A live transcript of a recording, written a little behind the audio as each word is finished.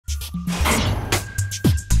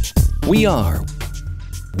We are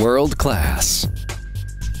world class.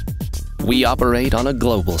 We operate on a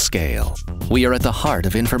global scale. We are at the heart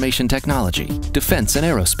of information technology, defense and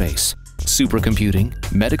aerospace,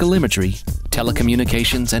 supercomputing, medical imagery,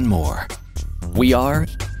 telecommunications, and more. We are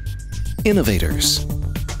innovators.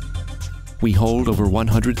 We hold over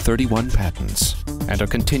 131 patents and are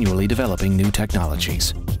continually developing new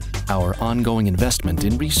technologies. Our ongoing investment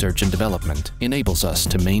in research and development enables us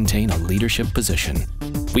to maintain a leadership position.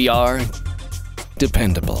 We are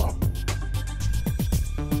dependable.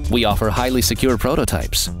 We offer highly secure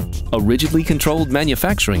prototypes, a rigidly controlled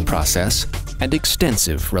manufacturing process, and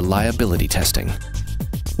extensive reliability testing.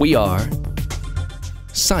 We are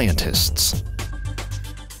scientists.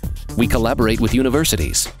 We collaborate with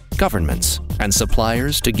universities, governments, and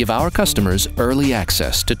suppliers to give our customers early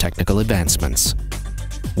access to technical advancements.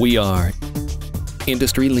 We are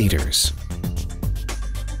industry leaders.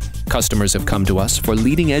 Customers have come to us for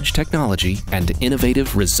leading-edge technology and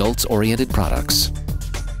innovative results-oriented products.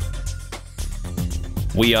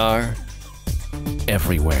 We are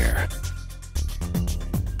everywhere.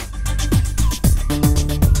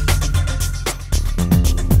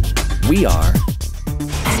 We are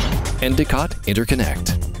Endicott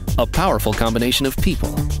Interconnect, a powerful combination of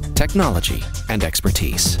people, technology, and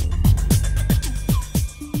expertise.